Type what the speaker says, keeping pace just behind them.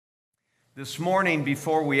This morning,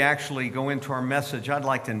 before we actually go into our message, I'd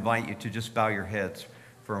like to invite you to just bow your heads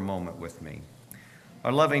for a moment with me.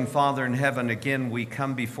 Our loving Father in heaven, again, we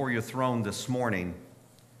come before your throne this morning.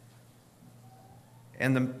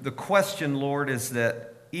 And the question, Lord, is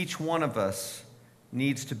that each one of us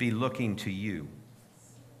needs to be looking to you.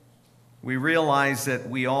 We realize that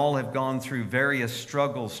we all have gone through various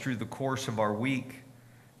struggles through the course of our week,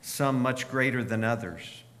 some much greater than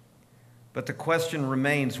others. But the question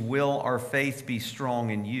remains, will our faith be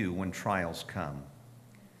strong in you when trials come?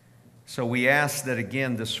 So we ask that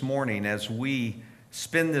again this morning, as we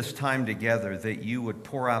spend this time together, that you would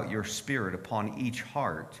pour out your Spirit upon each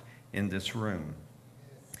heart in this room.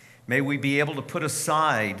 May we be able to put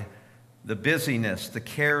aside the busyness, the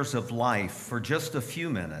cares of life for just a few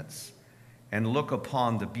minutes and look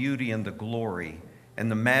upon the beauty and the glory and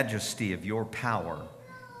the majesty of your power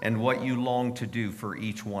and what you long to do for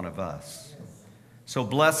each one of us. So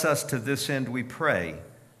bless us to this end, we pray,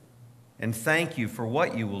 and thank you for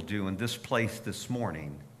what you will do in this place this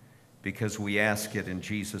morning, because we ask it in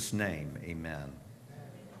Jesus' name, amen.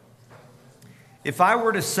 If I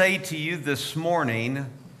were to say to you this morning,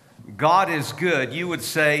 God is good, you would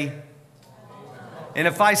say, and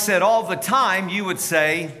if I said all the time, you would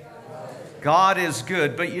say, God is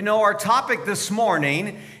good. But you know, our topic this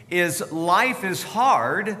morning is life is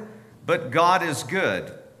hard, but God is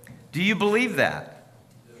good. Do you believe that?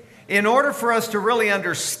 In order for us to really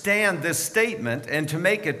understand this statement and to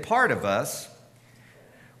make it part of us,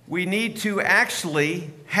 we need to actually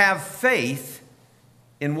have faith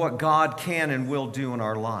in what God can and will do in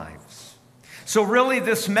our lives. So really,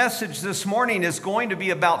 this message this morning is going to be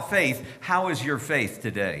about faith. How is your faith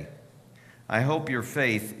today? I hope your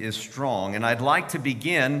faith is strong. And I'd like to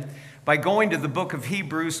begin by going to the book of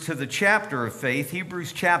Hebrews, to the chapter of faith,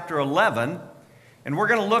 Hebrews chapter 11. And we're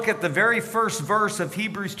going to look at the very first verse of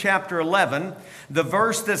Hebrews chapter 11, the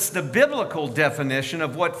verse that's the biblical definition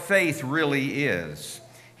of what faith really is.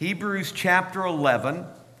 Hebrews chapter 11,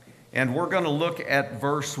 and we're going to look at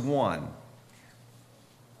verse 1.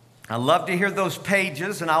 I love to hear those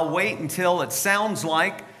pages, and I'll wait until it sounds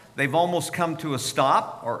like they've almost come to a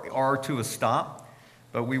stop or are to a stop.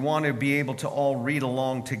 But we want to be able to all read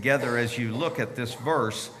along together as you look at this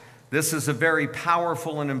verse. This is a very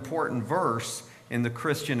powerful and important verse in the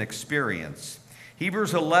Christian experience.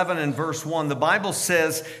 Hebrews 11 and verse 1, the Bible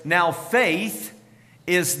says, "Now faith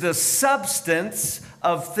is the substance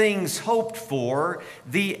of things hoped for,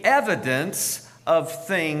 the evidence of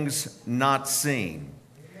things not seen."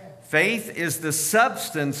 Faith is the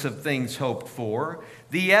substance of things hoped for,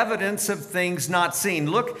 the evidence of things not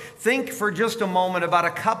seen. Think for just a moment about a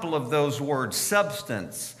couple of those words.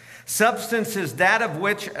 Substance. Substance is that of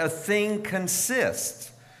which a thing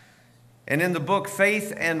consists. And in the book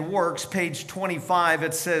Faith and Works, page 25,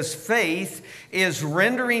 it says, faith is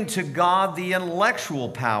rendering to God the intellectual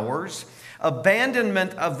powers,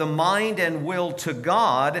 abandonment of the mind and will to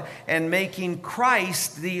God, and making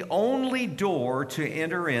Christ the only door to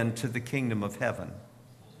enter into the kingdom of heaven.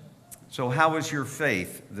 So how is your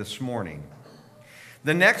faith this morning?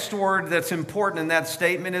 The next word that's important in that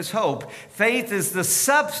statement is hope. Faith is the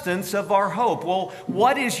substance of our hope. Well,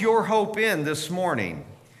 what is your hope in this morning?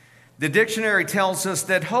 The dictionary tells us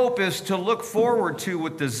that hope is to look forward to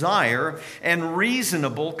with desire and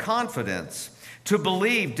reasonable confidence. To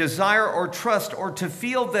believe, desire, or trust, or to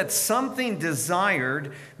feel that something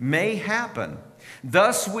desired may happen.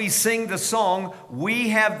 Thus we sing the song, "We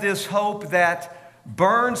have this hope that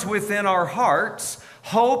burns within our hearts,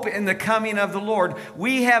 hope in the coming of the Lord."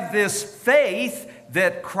 We have this faith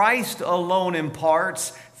that Christ alone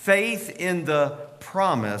imparts, faith in the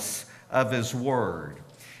promise of His Word.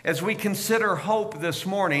 As we consider hope this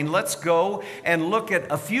morning, let's go and look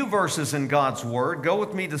at a few verses in God's Word. Go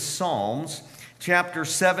with me to Psalms chapter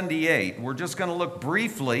 78. We're just going to look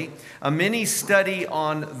briefly, a mini study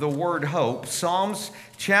on the word hope. Psalms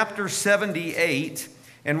chapter 78,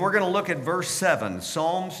 and we're going to look at verse 7.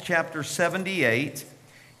 Psalms chapter 78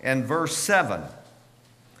 and verse 7.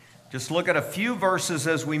 Just look at a few verses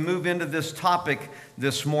as we move into this topic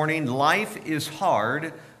this morning. Life is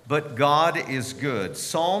hard, but God is good.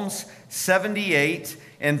 Psalms 78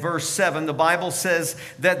 and verse 7, the Bible says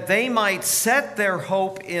that they might set their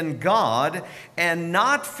hope in God and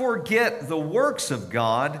not forget the works of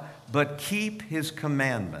God, but keep His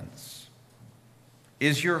commandments.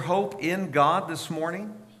 Is your hope in God this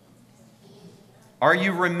morning? Are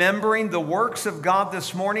you remembering the works of God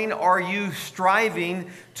this morning? Are you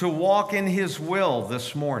striving to walk in His will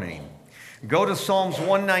this morning? Go to Psalms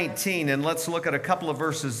 119 and let's look at a couple of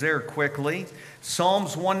verses there quickly.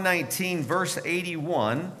 Psalms 119, verse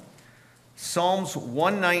 81. Psalms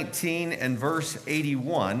 119 and verse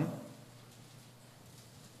 81.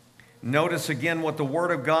 Notice again what the Word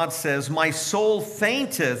of God says. My soul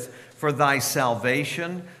fainteth for thy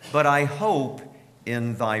salvation, but I hope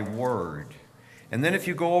in thy word. And then if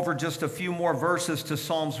you go over just a few more verses to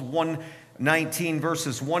Psalms 119,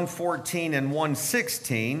 verses 114 and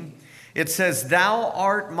 116, it says, Thou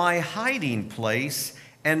art my hiding place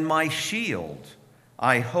and my shield.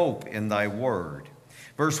 I hope in thy word.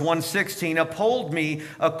 Verse 116, Uphold me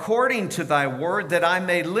according to thy word, that I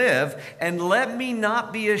may live, and let me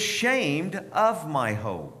not be ashamed of my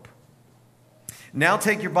hope. Now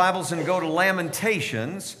take your Bibles and go to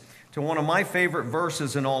Lamentations, to one of my favorite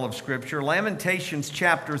verses in all of Scripture, Lamentations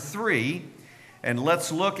chapter 3, and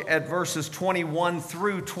let's look at verses 21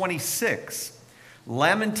 through 26.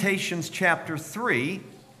 Lamentations chapter 3,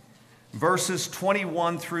 verses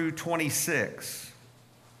 21 through 26.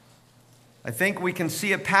 I think we can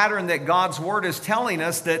see a pattern that God's Word is telling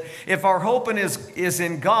us that if our hope is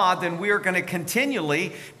in God, then we are going to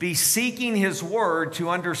continually be seeking His Word to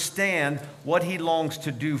understand what He longs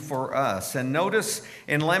to do for us. And notice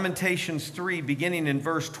in Lamentations 3, beginning in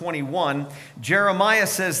verse 21, Jeremiah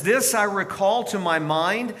says, This I recall to my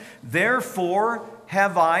mind, therefore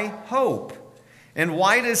have I hope. And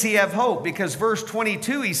why does he have hope? Because verse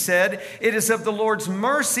 22, he said, It is of the Lord's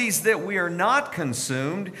mercies that we are not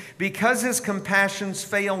consumed, because his compassions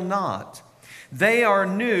fail not. They are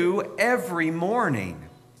new every morning.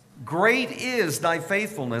 Great is thy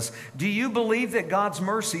faithfulness. Do you believe that God's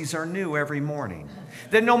mercies are new every morning?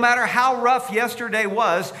 That no matter how rough yesterday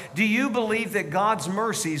was, do you believe that God's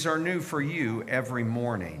mercies are new for you every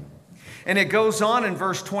morning? And it goes on in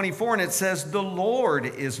verse 24, and it says, The Lord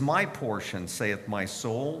is my portion, saith my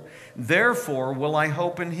soul. Therefore will I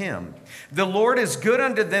hope in him. The Lord is good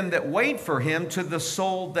unto them that wait for him, to the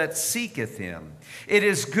soul that seeketh him. It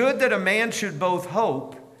is good that a man should both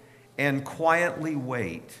hope and quietly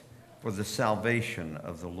wait for the salvation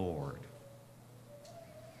of the Lord.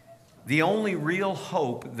 The only real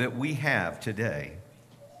hope that we have today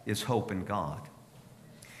is hope in God.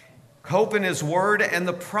 Hope in his word and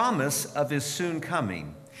the promise of his soon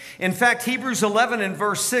coming. In fact, Hebrews 11 and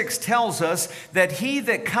verse 6 tells us that he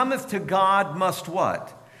that cometh to God must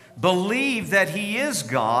what? Believe that he is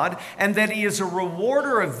God, and that he is a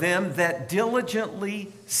rewarder of them that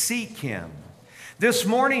diligently seek him. This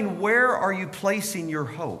morning, where are you placing your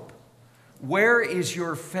hope? Where is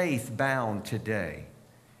your faith bound today?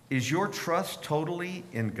 Is your trust totally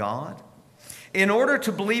in God? In order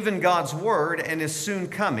to believe in God's word and his soon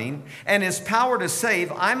coming and his power to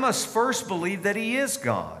save, I must first believe that he is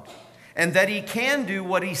God and that he can do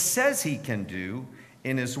what he says he can do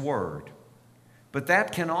in his word. But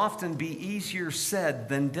that can often be easier said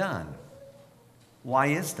than done. Why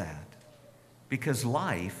is that? Because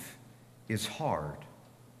life is hard.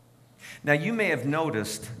 Now, you may have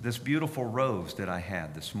noticed this beautiful rose that I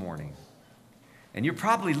had this morning. And you're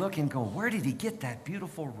probably looking, going, where did he get that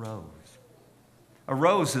beautiful rose? A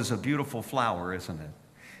rose is a beautiful flower, isn't it?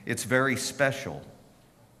 It's very special.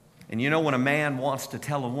 And you know, when a man wants to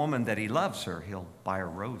tell a woman that he loves her, he'll buy her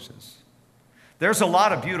roses. There's a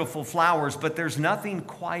lot of beautiful flowers, but there's nothing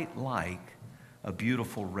quite like a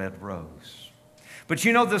beautiful red rose. But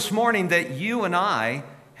you know this morning that you and I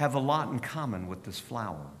have a lot in common with this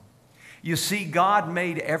flower. You see, God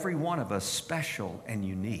made every one of us special and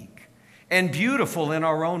unique and beautiful in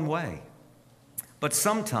our own way. But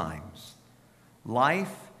sometimes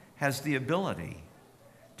life has the ability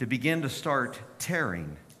to begin to start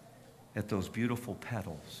tearing at those beautiful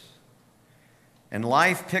petals. And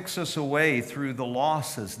life picks us away through the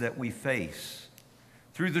losses that we face,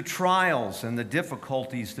 through the trials and the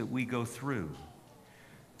difficulties that we go through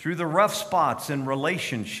the rough spots in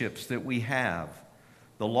relationships that we have,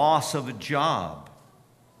 the loss of a job,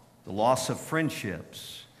 the loss of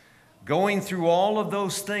friendships, going through all of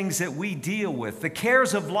those things that we deal with, the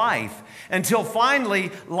cares of life, until finally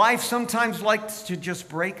life sometimes likes to just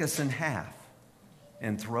break us in half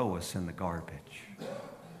and throw us in the garbage.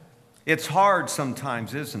 It's hard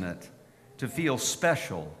sometimes, isn't it, to feel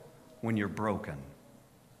special when you're broken.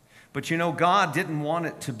 But you know, God didn't want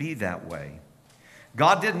it to be that way.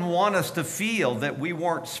 God didn't want us to feel that we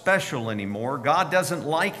weren't special anymore. God doesn't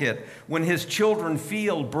like it when his children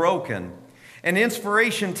feel broken. And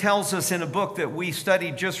inspiration tells us in a book that we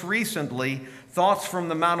studied just recently, Thoughts from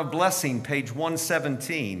the Mount of Blessing, page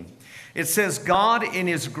 117. It says, God in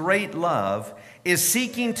his great love is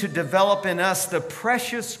seeking to develop in us the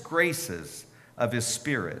precious graces of his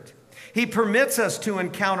Spirit. He permits us to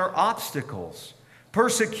encounter obstacles,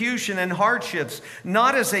 persecution, and hardships,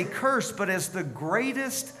 not as a curse, but as the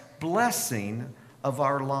greatest blessing of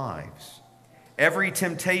our lives. every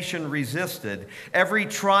temptation resisted, every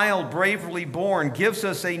trial bravely borne gives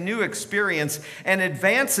us a new experience and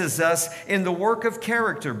advances us in the work of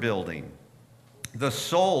character building. The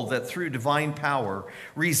soul that through divine power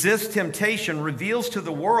resists temptation reveals to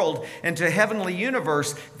the world and to heavenly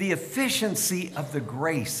universe the efficiency of the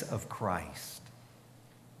grace of Christ.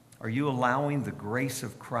 Are you allowing the grace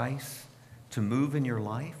of Christ to move in your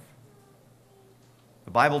life?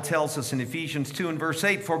 The Bible tells us in Ephesians 2 and verse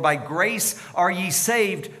 8, "For by grace are ye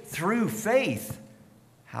saved through faith."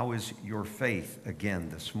 How is your faith again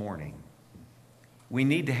this morning? We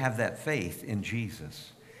need to have that faith in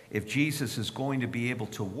Jesus if Jesus is going to be able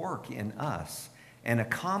to work in us and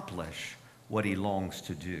accomplish what he longs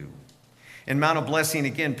to do. In Mount of Blessing,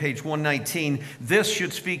 again, page 119, this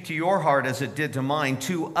should speak to your heart as it did to mine.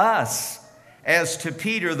 To us, as to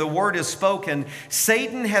Peter, the word is spoken,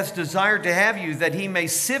 Satan has desired to have you that he may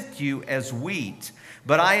sift you as wheat.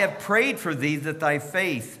 But I have prayed for thee that thy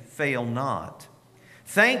faith fail not.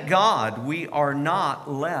 Thank God we are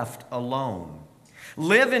not left alone.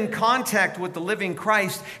 Live in contact with the living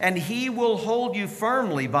Christ, and he will hold you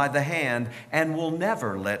firmly by the hand and will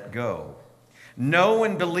never let go. Know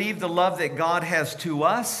and believe the love that God has to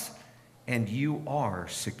us, and you are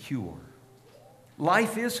secure.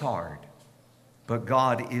 Life is hard, but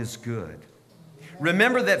God is good.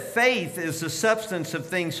 Remember that faith is the substance of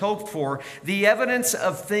things hoped for, the evidence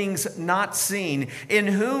of things not seen. In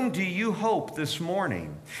whom do you hope this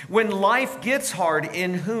morning? When life gets hard,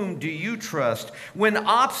 in whom do you trust? When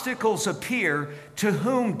obstacles appear, to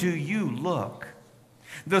whom do you look?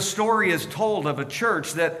 The story is told of a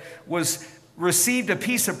church that received a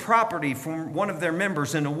piece of property from one of their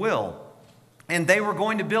members in a will. And they were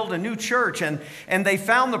going to build a new church, and they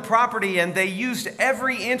found the property, and they used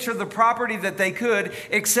every inch of the property that they could,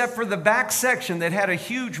 except for the back section that had a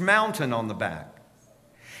huge mountain on the back.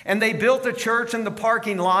 And they built the church in the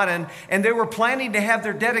parking lot, and they were planning to have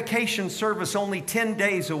their dedication service only 10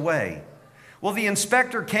 days away. Well, the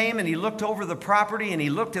inspector came, and he looked over the property, and he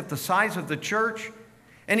looked at the size of the church,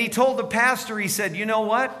 and he told the pastor, he said, "You know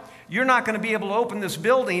what? You're not going to be able to open this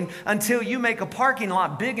building until you make a parking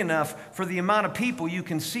lot big enough for the amount of people you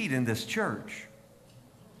can seat in this church."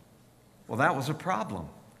 Well, that was a problem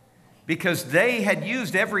because they had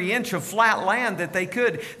used every inch of flat land that they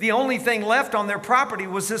could. The only thing left on their property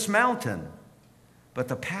was this mountain. But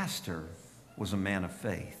the pastor was a man of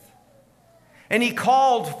faith. And he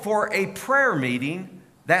called for a prayer meeting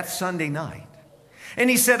that Sunday night. And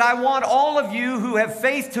he said, "I want all of you who have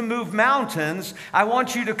faith to move mountains, I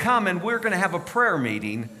want you to come, and we're going to have a prayer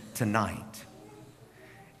meeting tonight."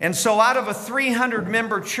 And so out of a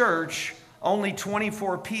 300-member church, only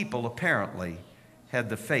 24 people apparently had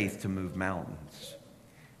the faith to move mountains.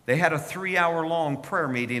 They had a 3-hour-long prayer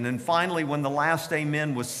meeting, and finally, when the last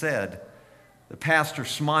amen was said, the pastor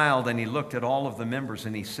smiled and he looked at all of the members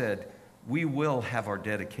and he said, "We will have our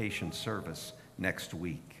dedication service next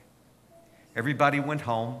week." Everybody went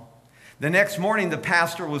home. The next morning, the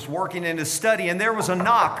pastor was working in his study, and there was a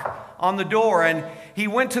knock on the door. And he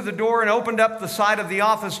went to the door and opened up the side of the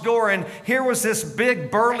office door, and here was this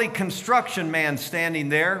big, burly construction man standing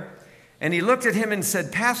there. And he looked at him and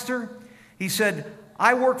said, "Pastor," he said,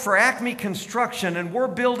 "I work for Acme Construction, and we're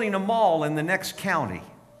building a mall in the next county.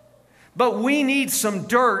 But we need some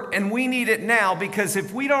dirt, and we need it now, because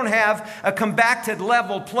if we don't have a compacted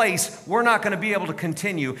level place, we're not going to be able to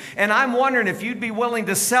continue. And I'm wondering if you'd be willing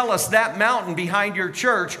to sell us that mountain behind your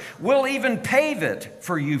church. We'll even pave it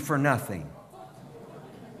for you for nothing."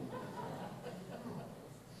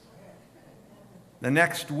 The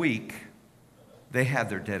next week, they had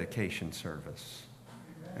their dedication service,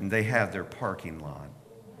 and they had their parking lot.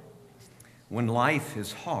 When life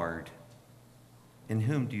is hard, in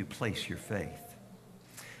whom do you place your faith?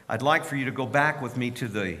 I'd like for you to go back with me to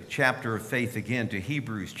the chapter of faith again, to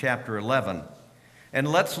Hebrews chapter 11. And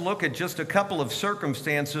let's look at just a couple of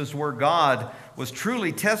circumstances where God was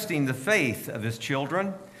truly testing the faith of his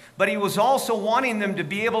children, but he was also wanting them to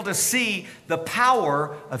be able to see the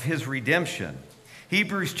power of his redemption.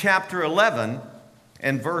 Hebrews chapter 11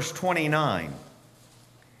 and verse 29.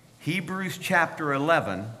 Hebrews chapter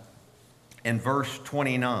 11 and verse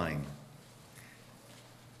 29.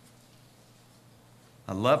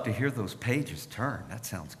 I love to hear those pages turn. That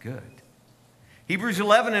sounds good. Hebrews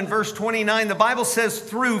 11 and verse 29, the Bible says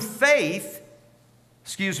by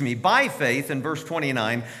faith in verse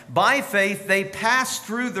 29, by faith they passed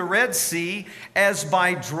through the Red Sea as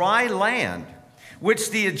by dry land, which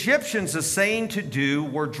the Egyptians essaying to do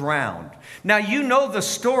were drowned. Now you know the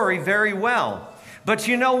story very well, but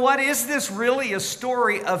you know what? Is this really a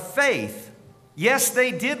story of faith? Yes,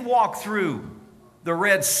 they did walk through the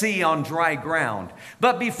Red Sea on dry ground.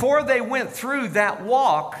 But before they went through that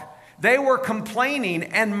walk, they were complaining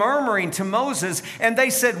and murmuring to Moses, and they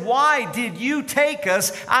said, "Why did you take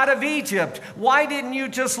us out of Egypt? Why didn't you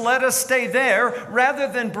just let us stay there rather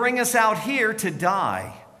than bring us out here to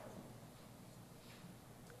die?"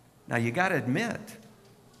 Now you got to admit,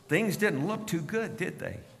 things didn't look too good, did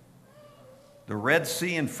they? The Red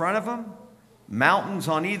Sea in front of them, mountains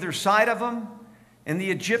on either side of them, and the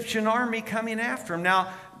Egyptian army coming after them. Now,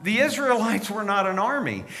 the Israelites were not an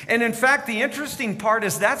army. And in fact, the interesting part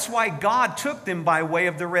is that's why God took them by way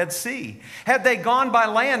of the Red Sea. Had they gone by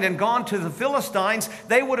land and gone to the Philistines,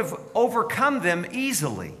 they would have overcome them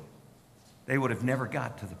easily. They would have never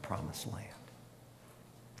got to the promised land.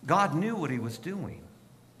 God knew what he was doing.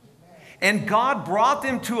 And God brought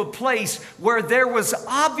them to a place where there was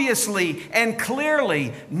obviously and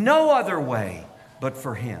clearly no other way but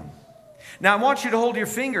for him. Now, I want you to hold your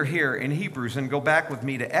finger here in Hebrews and go back with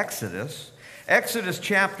me to Exodus. Exodus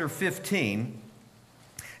chapter 15.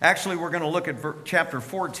 Actually, we're going to look at chapter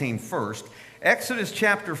 14 first. Exodus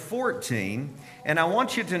chapter 14, and I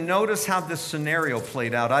want you to notice how this scenario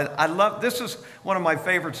played out. I love, this is one of my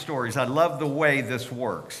favorite stories. I love the way this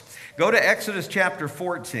works. Go to Exodus chapter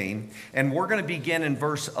 14, and we're going to begin in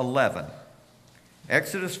verse 11.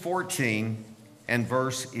 Exodus 14 and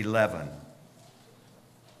verse 11.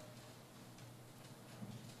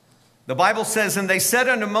 The Bible says, "And they said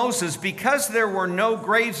unto Moses, Because there were no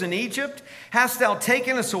graves in Egypt, hast thou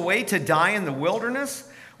taken us away to die in the wilderness?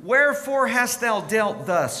 Wherefore hast thou dealt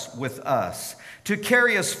thus with us, to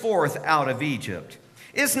carry us forth out of Egypt?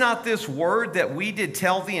 Is not this word that we did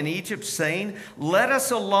tell thee in Egypt, saying, Let us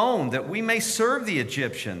alone, that we may serve the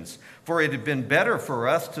Egyptians? For it had been better for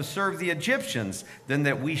us to serve the Egyptians than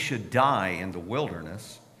that we should die in the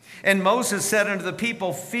wilderness. And Moses said unto the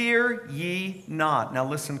people, Fear ye not." Now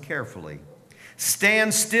listen carefully.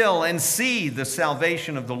 "Stand still and see the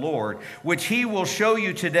salvation of the Lord, which he will show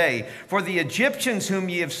you today. For the Egyptians whom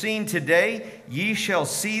ye have seen today, ye shall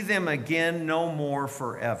see them again no more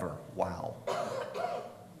forever." Wow.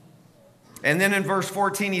 And then in verse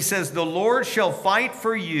 14 he says, "The Lord shall fight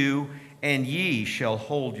for you, and ye shall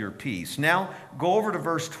hold your peace." Now go over to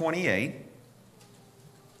verse 28.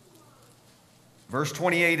 Verse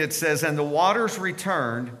 28, it says, "And the waters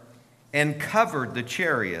returned and covered the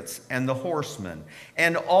chariots and the horsemen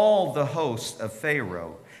and all the hosts of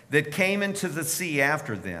Pharaoh that came into the sea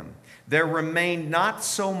after them. There remained not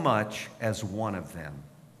so much as one of them."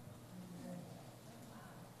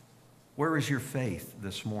 Where is your faith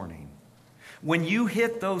this morning? When you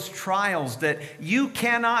hit those trials that you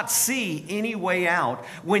cannot see any way out,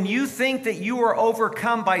 when you think that you are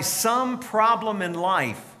overcome by some problem in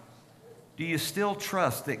life, do you still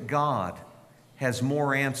trust that God has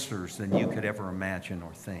more answers than you could ever imagine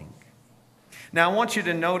or think? Now, I want you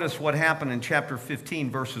to notice what happened in chapter 15,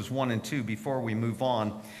 verses 1 and 2 before we move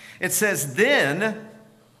on. It says, Then,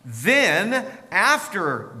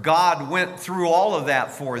 after God went through all of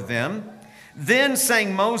that for them, then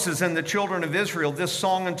sang Moses and the children of Israel this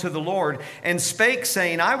song unto the Lord, and spake,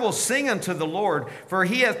 saying, I will sing unto the Lord, for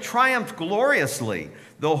he hath triumphed gloriously.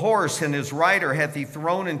 The horse and his rider hath he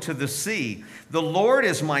thrown into the sea. The Lord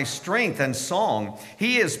is my strength and song.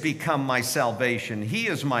 He is become my salvation. He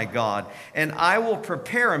is my God, and I will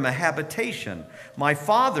prepare him a habitation, my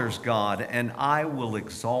father's God, and I will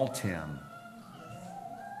exalt him.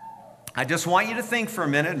 I just want you to think for a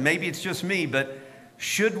minute, maybe it's just me, but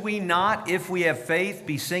should we not, if we have faith,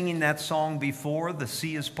 be singing that song before the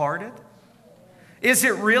sea is parted? Is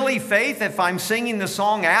it really faith if I'm singing the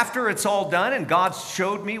song after it's all done and God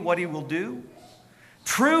showed me what he will do?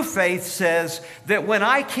 True faith says that when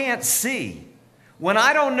I can't see, when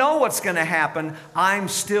I don't know what's going to happen, I'm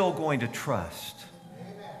still going to trust.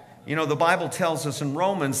 You know, the Bible tells us in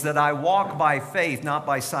Romans that I walk by faith, not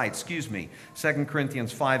by sight. 2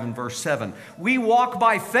 Corinthians 5 and verse 7. We walk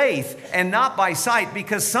by faith and not by sight,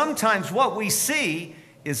 because sometimes what we see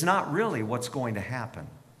is not really what's going to happen.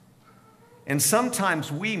 And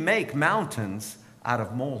sometimes we make mountains out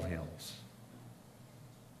of molehills.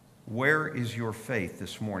 Where is your faith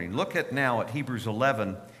this morning? Look at now at Hebrews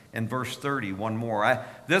 11 and verse 30, one more.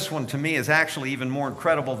 This one to me is actually even more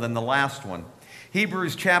incredible than the last one.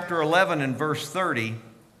 Hebrews chapter 11 and verse 30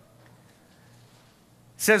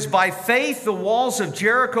 says, By faith the walls of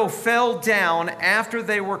Jericho fell down after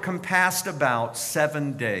they were compassed about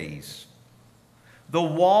 7 days. The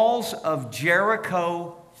walls of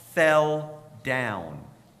Jericho fell down.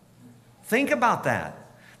 Think about that.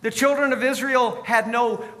 The children of Israel had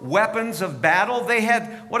no weapons of battle. They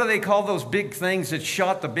had, what do they call those big things that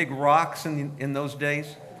shot the big rocks in those days?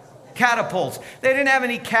 Catapults. They didn't have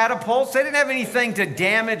any catapults. They didn't have anything to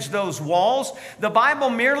damage those walls. The Bible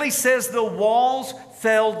merely says the walls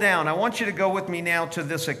fell down. I want you to go with me now to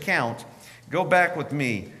this account. Go back with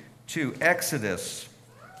me to Exodus.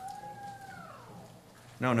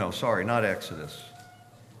 Sorry, not Exodus.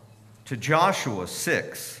 To Joshua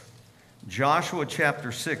 6. Joshua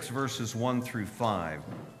chapter 6, verses 1 through 5.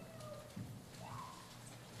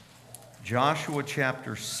 Joshua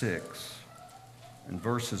chapter 6 and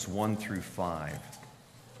verses 1 through 5.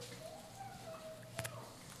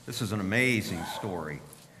 This is an amazing story.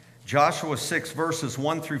 Joshua 6, verses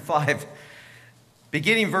 1 through 5.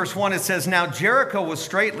 Beginning verse 1, it says, Now Jericho was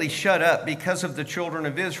straitly shut up because of the children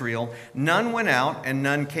of Israel. None went out and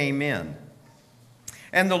none came in.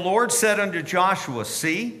 And the Lord said unto Joshua,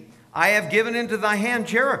 See, I have given into thy hand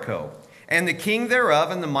Jericho, and the king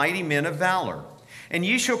thereof, and the mighty men of valor. And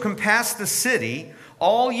ye shall compass the city,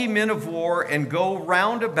 all ye men of war, and go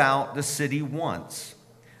round about the city once.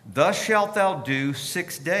 Thus shalt thou do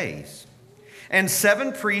 6 days. And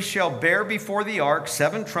 7 priests shall bear before the ark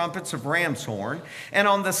 7 trumpets of ram's horn. And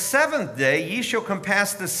on the 7th day ye shall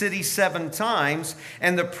compass the city 7 times,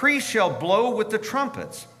 and the priests shall blow with the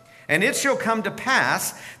trumpets. And it shall come to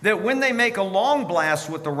pass that when they make a long blast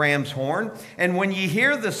with the ram's horn, and when ye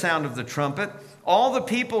hear the sound of the trumpet, all the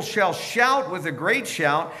people shall shout with a great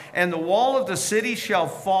shout, and the wall of the city shall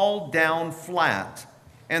fall down flat,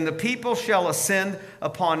 and the people shall ascend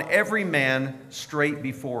upon every man straight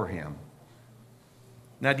before him.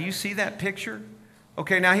 Now, do you see that picture?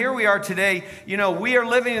 Okay, now here we are today. You know, we are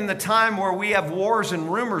living in the time where we have wars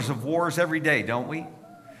and rumors of wars every day, don't we?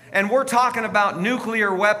 And we're talking about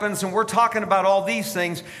nuclear weapons, and we're talking about all these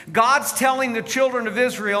things. God's telling the children of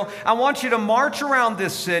Israel, I want you to march around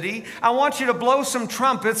this city. I want you to blow some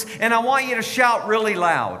trumpets, and I want you to shout really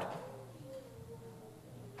loud.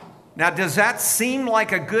 Now, does that seem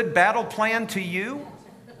like a good battle plan to you?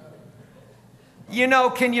 You know,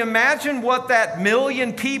 can you imagine what that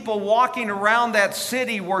million people walking around that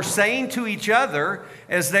city were saying to each other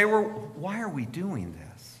as they were, why are we doing this?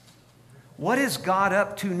 What is God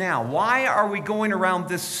up to now? Why are we going around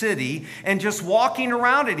this city and just walking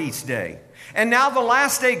around it each day? And now the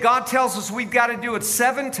last day, God tells us we've got to do it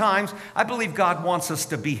 7 times. I believe God wants us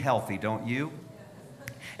to be healthy, don't you?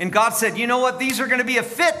 And God said, you know what? These are going to be a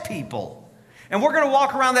fit people. And we're going to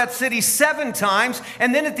walk around that city 7 times.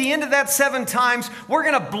 And then at the end of that 7 times, we're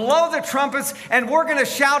going to blow the trumpets and we're going to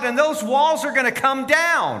shout, and those walls are going to come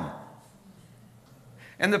down.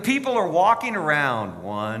 And the people are walking around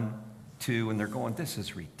 1, 2, and they're going, this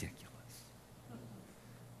is ridiculous.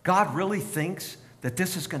 God really thinks that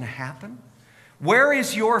this is going to happen? Where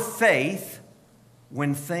is your faith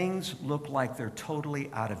when things look like they're totally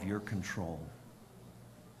out of your control?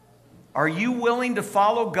 Are you willing to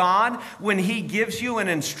follow God when He gives you an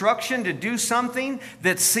instruction to do something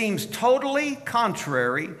that seems totally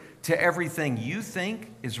contrary to everything you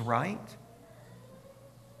think is right?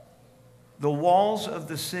 The walls of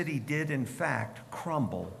the city did, in fact,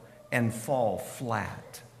 crumble and fall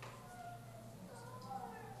flat.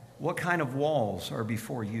 What kind of walls are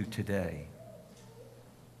before you today?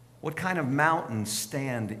 What kind of mountains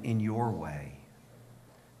stand in your way?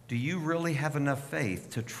 Do you really have enough faith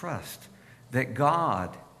to trust that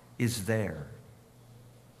God is there?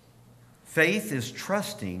 Faith is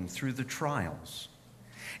trusting through the trials.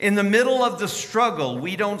 In the middle of the struggle,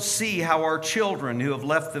 we don't see how our children who have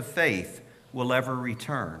left the faith will ever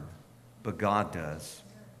return, but God does.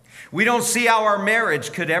 We don't see how our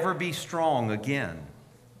marriage could ever be strong again,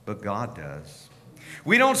 but God does.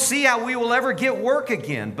 We don't see how we will ever get work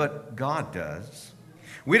again, but God does.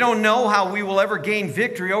 We don't know how we will ever gain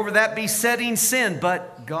victory over that besetting sin,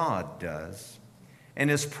 but God does.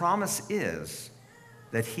 And His promise is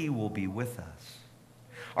that He will be with us.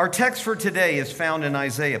 Our text for today is found in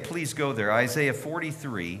Isaiah. Please go there. Isaiah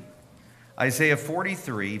 43. Isaiah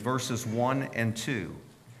 43, verses 1 and 2.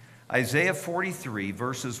 Isaiah 43,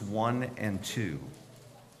 verses 1 and 2.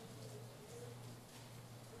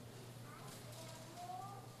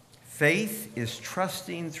 Faith is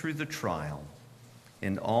trusting through the trial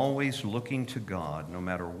and always looking to God no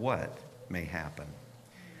matter what may happen.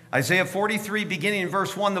 Isaiah 43, beginning in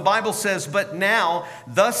verse 1, the Bible says, But now,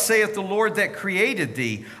 thus saith the Lord that created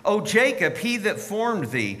thee, O Jacob, he that formed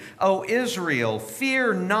thee, O Israel,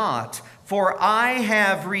 fear not, for I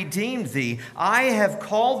have redeemed thee. I have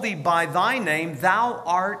called thee by thy name, thou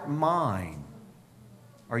art mine.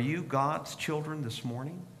 Are you God's children this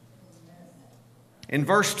morning? In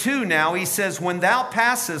verse 2 now, he says, When thou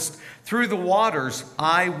passest through the waters,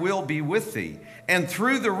 I will be with thee. And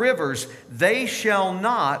through the rivers, they shall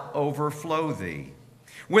not overflow thee.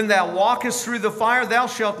 When thou walkest through the fire, thou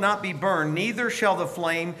shalt not be burned, neither shall the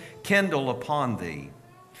flame kindle upon thee.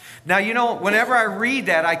 Now, you know, whenever I read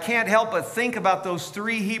that, I can't help but think about those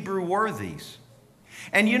three Hebrew worthies.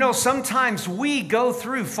 And you know, sometimes we go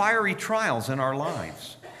through fiery trials in our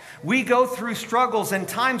lives. We go through struggles and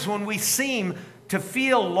times when we seem to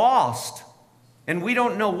feel lost and we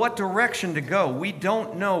don't know what direction to go. We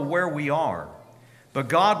don't know where we are. But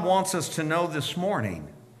God wants us to know this morning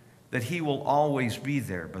that He will always be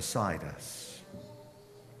there beside us.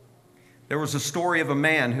 There was a story of a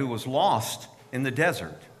man who was lost in the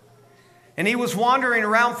desert. And he was wandering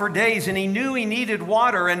around for days, and he knew he needed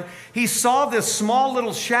water. And he saw this small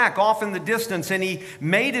little shack off in the distance, and he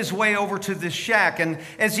made his way over to this shack. And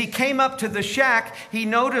as he came up to the shack, he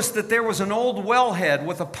noticed that there was an old wellhead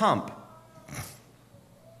with a pump.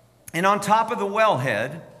 And on top of the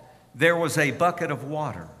wellhead, there was a bucket of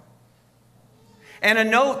water. And a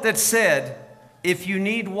note that said, if you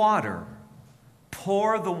need water,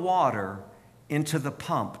 pour the water into the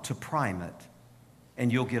pump to prime it,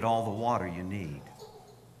 and you'll get all the water you need.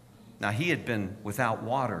 Now, he had been without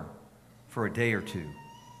water for a day or two.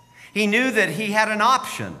 He knew that he had an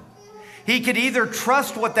option. He could either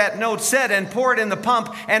trust what that note said and pour it in the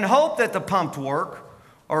pump and hope that the pump would work,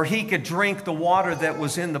 or he could drink the water that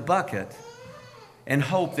was in the bucket and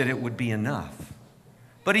hope that it would be enough.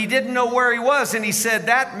 But he didn't know where he was, and he said,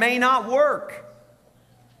 that may not work.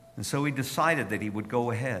 And so he decided that he would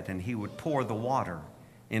go ahead and he would pour the water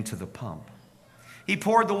into the pump. He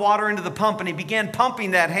poured the water into the pump and he began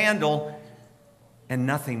pumping that handle, and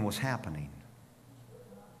nothing was happening.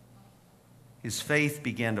 His faith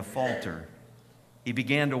began to falter. He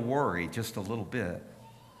began to worry just a little bit.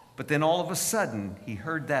 But then all of a sudden, he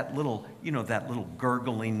heard that little, that little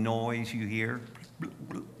gurgling noise you hear.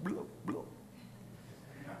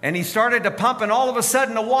 And he started to pump, and all of a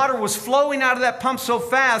sudden the water was flowing out of that pump so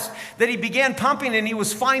fast that he began pumping, and he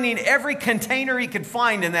was finding every container he could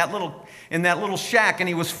find in that little shack, and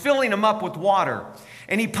he was filling them up with water.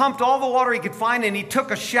 And he pumped all the water he could find, and he took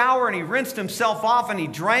a shower, and he rinsed himself off, and he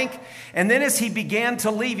drank. And then as he began to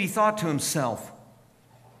leave, he thought to himself,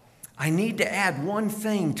 I need to add one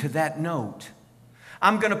thing to that note.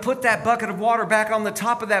 I'm going to put that bucket of water back on the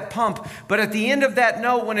top of that pump, but at the end of that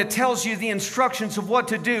note, when it tells you the instructions of what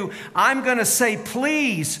to do, I'm going to say,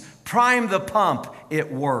 please prime the pump.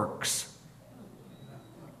 It works.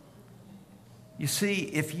 You see,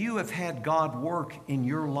 if you have had God work in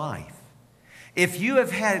your life, if you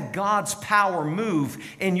have had God's power move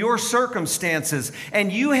in your circumstances,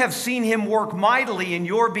 and you have seen Him work mightily in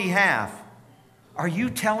your behalf, are you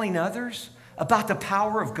telling others about the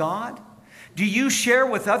power of God? Do you share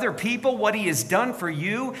with other people what He has done for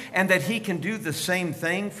you and that He can do the same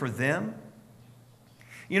thing for them?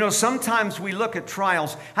 You know, sometimes we look at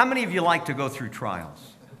trials. How many of you like to go through trials?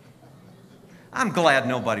 I'm glad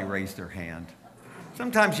nobody raised their hand.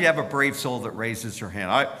 Sometimes you have a brave soul that raises their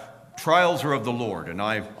hand. Trials are of the Lord, and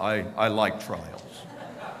I like trials.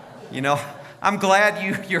 You know, I'm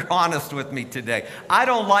glad you're honest with me today. I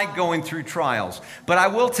don't like going through trials, but I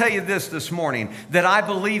will tell you this morning, that I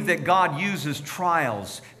believe that God uses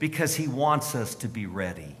trials because He wants us to be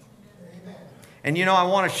ready. And you know, I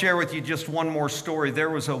want to share with you just one more story.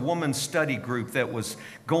 There was a women's study group that was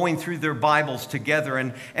going through their Bibles together.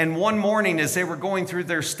 And one morning as they were going through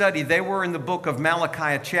their study, they were in the book of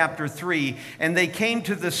Malachi chapter 3, and they came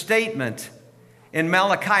to the statement in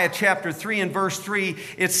Malachi chapter 3 and verse 3,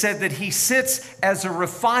 it said that He sits as a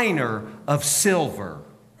refiner of silver.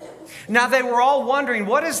 Now they were all wondering,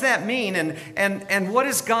 what does that mean? And what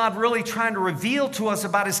is God really trying to reveal to us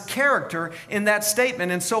about His character in that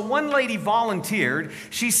statement? And so one lady volunteered.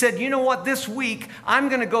 She said, you know what, this week I'm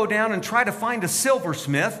going to go down and try to find a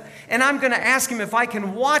silversmith, and I'm going to ask him if I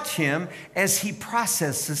can watch him as he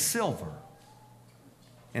processes silver.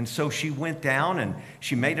 And so she went down and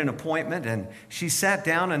she made an appointment and she sat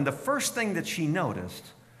down, and the first thing that she noticed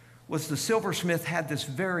was the silversmith had this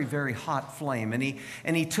very, very hot flame, and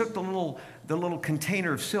he took the little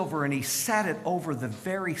container of silver and he sat it over the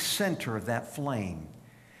very center of that flame.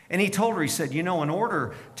 And he told her, he said, you know, in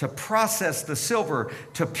order to process the silver,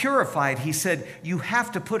 to purify it, he said, you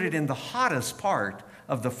have to put it in the hottest part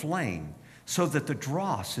of the flame so that the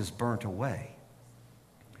dross is burnt away.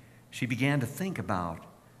 She began to think about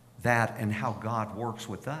that and how God works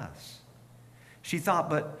with us. She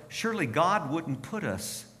thought, but surely God wouldn't put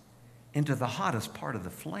us into the hottest part of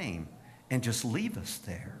the flame and just leave us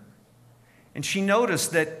there. And she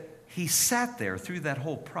noticed that He sat there through that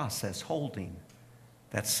whole process holding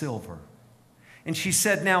that silver. And she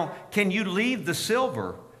said, now, can you leave the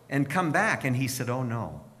silver and come back? And he said, oh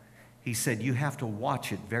no. He said, you have to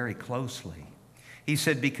watch it very closely. He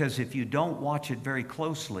said, because if you don't watch it very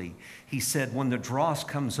closely, he said, when the dross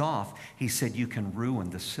comes off, he said, you can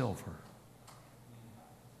ruin the silver.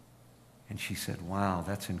 And she said, wow,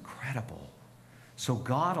 that's incredible. So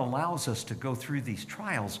God allows us to go through these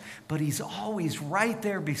trials, but he's always right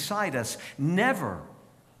there beside us, never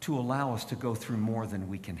to allow us to go through more than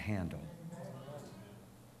we can handle.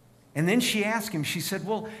 And then she asked him, she said,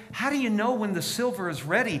 well, how do you know when the silver is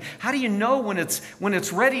ready? How do you know when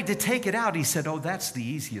it's ready to take it out? He said, oh, that's the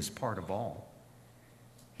easiest part of all.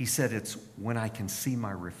 He said, it's when I can see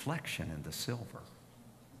my reflection in the silver.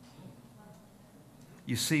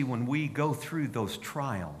 You see, when we go through those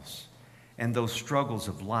trials and those struggles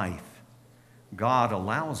of life, God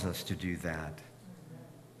allows us to do that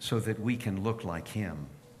so that we can look like him.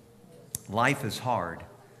 Life is hard,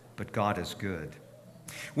 but God is good.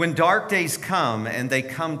 When dark days come, and they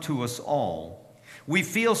come to us all, we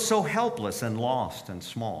feel so helpless and lost and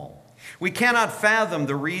small. We cannot fathom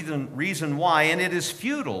the reason why, and it is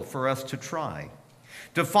futile for us to try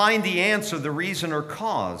to find the answer, the reason or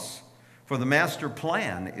cause, for the master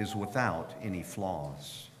plan is without any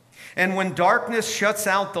flaws. And when darkness shuts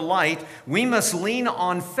out the light, we must lean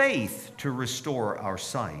on faith to restore our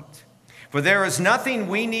sight. For there is nothing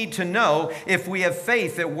we need to know if we have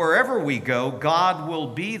faith that wherever we go, God will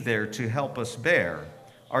be there to help us bear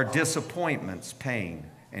our disappointments, pain,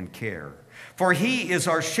 and care. For he is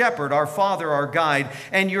our shepherd, our father, our guide,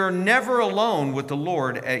 and you're never alone with the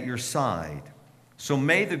Lord at your side. So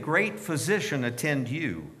may the great physician attend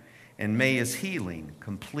you, and may his healing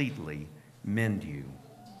completely mend you.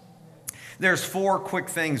 There's 4 quick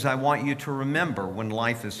things I want you to remember when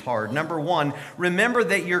life is hard. Number 1, remember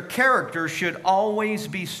that your character should always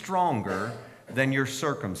be stronger than your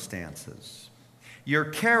circumstances. Your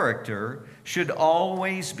character should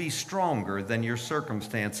always be stronger than your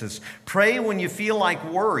circumstances. Pray when you feel like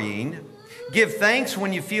worrying. Give thanks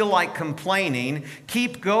when you feel like complaining.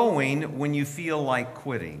 Keep going when you feel like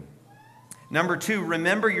quitting. Number 2,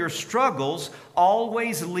 remember your struggles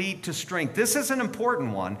always lead to strength. This is an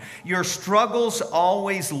important one. Your struggles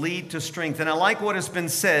always lead to strength. And I like what has been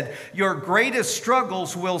said. Your greatest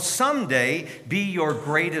struggles will someday be your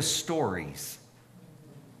greatest stories.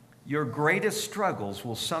 Your greatest struggles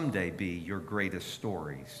will someday be your greatest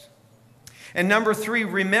stories. And number 3,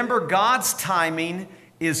 remember God's timing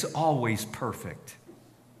is always perfect.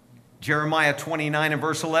 Jeremiah 29 and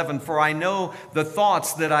verse 11, for I know the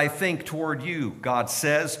thoughts that I think toward you, God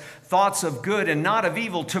says, thoughts of good and not of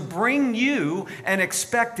evil, to bring you an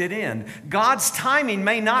expected end. God's timing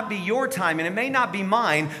may not be your timing, it may not be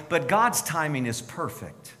mine, but God's timing is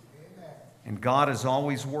perfect. And God is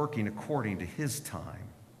always working according to his time.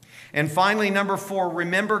 And finally, number 4,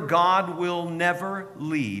 remember God will never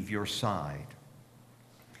leave your side.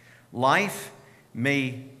 Life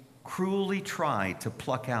may cruelly try to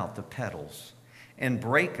pluck out the petals and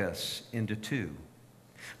break us into two.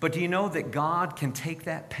 But do you know that God can take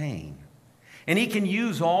that pain and he can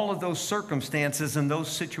use all of those circumstances and those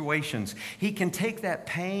situations. He can take that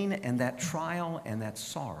pain and that trial and that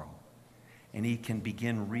sorrow and he can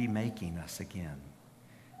begin remaking us again,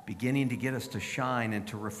 beginning to get us to shine and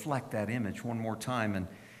to reflect that image one more time.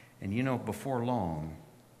 And you know, before long,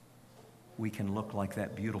 we can look like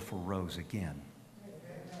that beautiful rose again.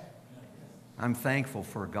 I'm thankful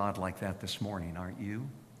for a God like that this morning, aren't you?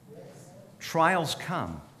 Trials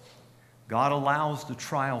come. God allows the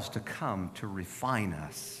trials to come to refine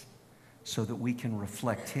us so that we can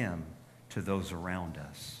reflect him to those around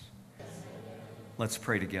us. Let's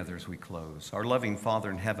pray together as we close. Our loving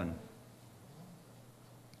Father in heaven,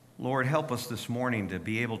 Lord, help us this morning to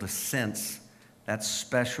be able to sense that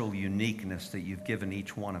special uniqueness that you've given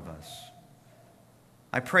each one of us.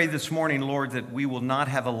 I pray this morning, Lord, that we will not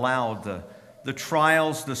have allowed the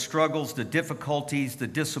trials, the struggles, the difficulties, the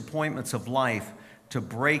disappointments of life to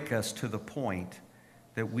break us to the point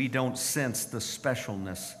that we don't sense the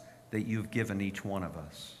specialness that you've given each one of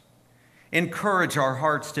us. Encourage our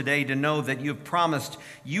hearts today to know that you've promised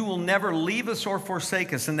you will never leave us or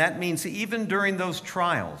forsake us, and that means even during those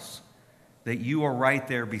trials that you are right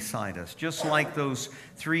there beside us. Just like those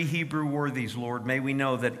 3 Hebrew worthies, Lord, may we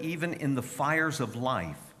know that even in the fires of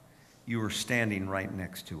life, you are standing right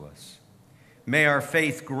next to us. May our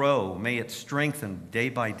faith grow. May it strengthen day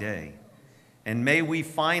by day. And may we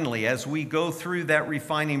finally, as we go through that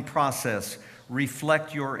refining process,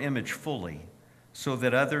 reflect your image fully so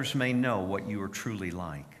that others may know what you are truly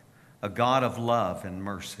like, a God of love and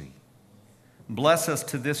mercy. Bless us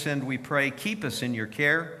to this end, we pray. Keep us in your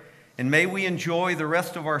care. And may we enjoy the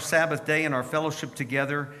rest of our Sabbath day and our fellowship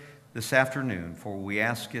together this afternoon, for we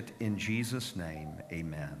ask it in Jesus' name.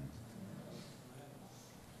 Amen.